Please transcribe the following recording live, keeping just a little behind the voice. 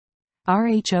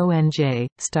RHONJ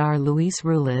star Luis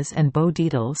Ruelas and Bo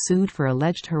Dietl sued for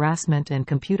alleged harassment and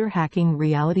computer hacking.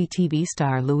 Reality TV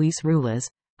star Luis Ruelas,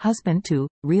 husband to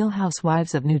Real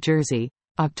Housewives of New Jersey,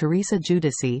 of Teresa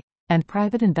Giudice, and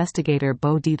private investigator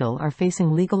Bo Dietl are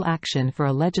facing legal action for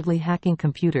allegedly hacking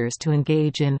computers to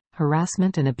engage in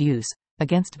harassment and abuse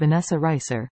against Vanessa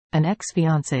Reiser, an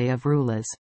ex-fiancée of Ruelas.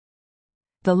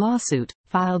 The lawsuit,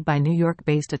 filed by New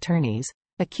York-based attorneys,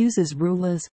 accuses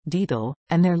Ruelas, Dietl,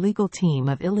 and their legal team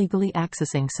of illegally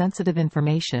accessing sensitive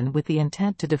information with the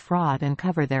intent to defraud and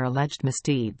cover their alleged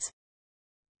misdeeds.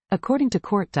 According to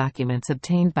court documents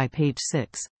obtained by Page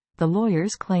 6, the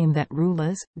lawyers claim that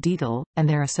Ruelas, Dietl, and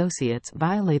their associates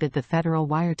violated the Federal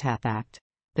Wiretap Act,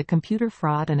 the Computer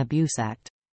Fraud and Abuse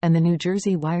Act, and the New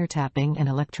Jersey Wiretapping and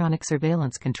Electronic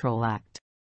Surveillance Control Act.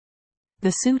 The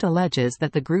suit alleges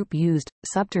that the group used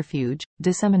subterfuge,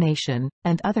 dissemination,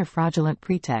 and other fraudulent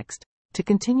pretext to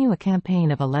continue a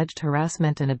campaign of alleged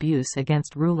harassment and abuse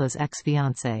against Ruelas'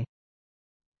 ex-fiancée.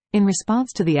 In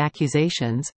response to the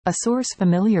accusations, a source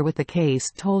familiar with the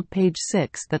case told Page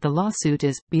 6 that the lawsuit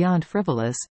is beyond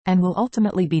frivolous and will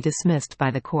ultimately be dismissed by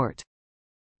the court.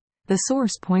 The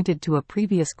source pointed to a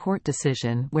previous court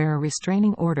decision where a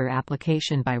restraining order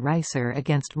application by Reiser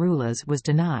against Ruelas was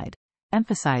denied,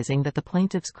 emphasizing that the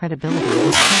plaintiff's credibility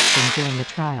was questioned during the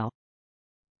trial.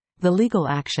 The legal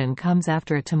action comes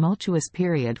after a tumultuous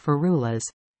period for Ruelas,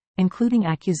 including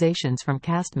accusations from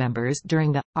cast members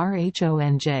during the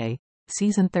RHONJ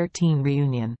Season 13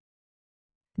 reunion.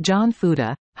 John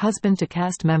Fuda, husband to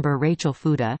cast member Rachel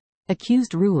Fuda,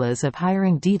 accused Ruelas of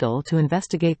hiring Dietl to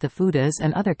investigate the Fudas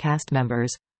and other cast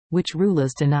members, which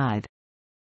Ruelas denied.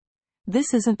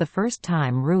 This isn't the first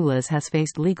time Ruelas has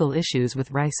faced legal issues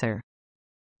with Reiser.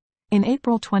 In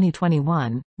April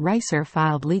 2021, Reiser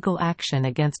filed legal action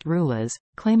against Ruelas,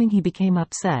 claiming he became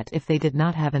upset if they did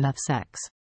not have enough sex.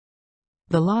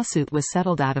 The lawsuit was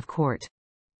settled out of court.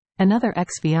 Another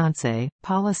ex-fiancée,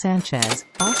 Paula Sanchez,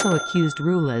 also accused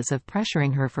Ruelas of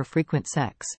pressuring her for frequent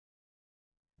sex.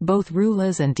 Both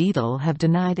Ruelas and Dietl have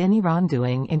denied any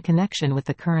wrongdoing in connection with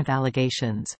the current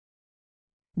allegations.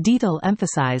 Dietl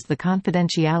emphasized the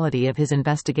confidentiality of his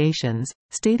investigations,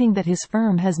 stating that his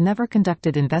firm has never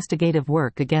conducted investigative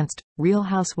work against Real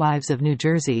Housewives of New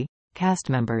Jersey cast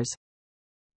members.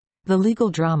 The legal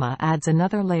drama adds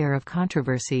another layer of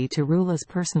controversy to Ruelas'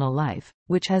 personal life,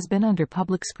 which has been under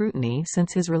public scrutiny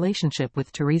since his relationship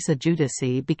with Teresa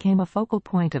Giudice became a focal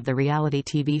point of the reality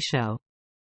TV show.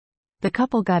 The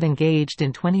couple got engaged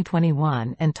in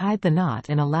 2021 and tied the knot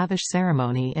in a lavish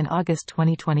ceremony in August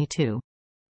 2022.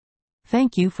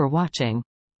 Thank you for watching.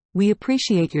 We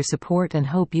appreciate your support and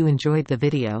hope you enjoyed the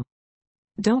video.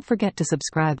 Don't forget to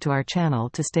subscribe to our channel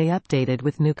to stay updated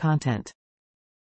with new content.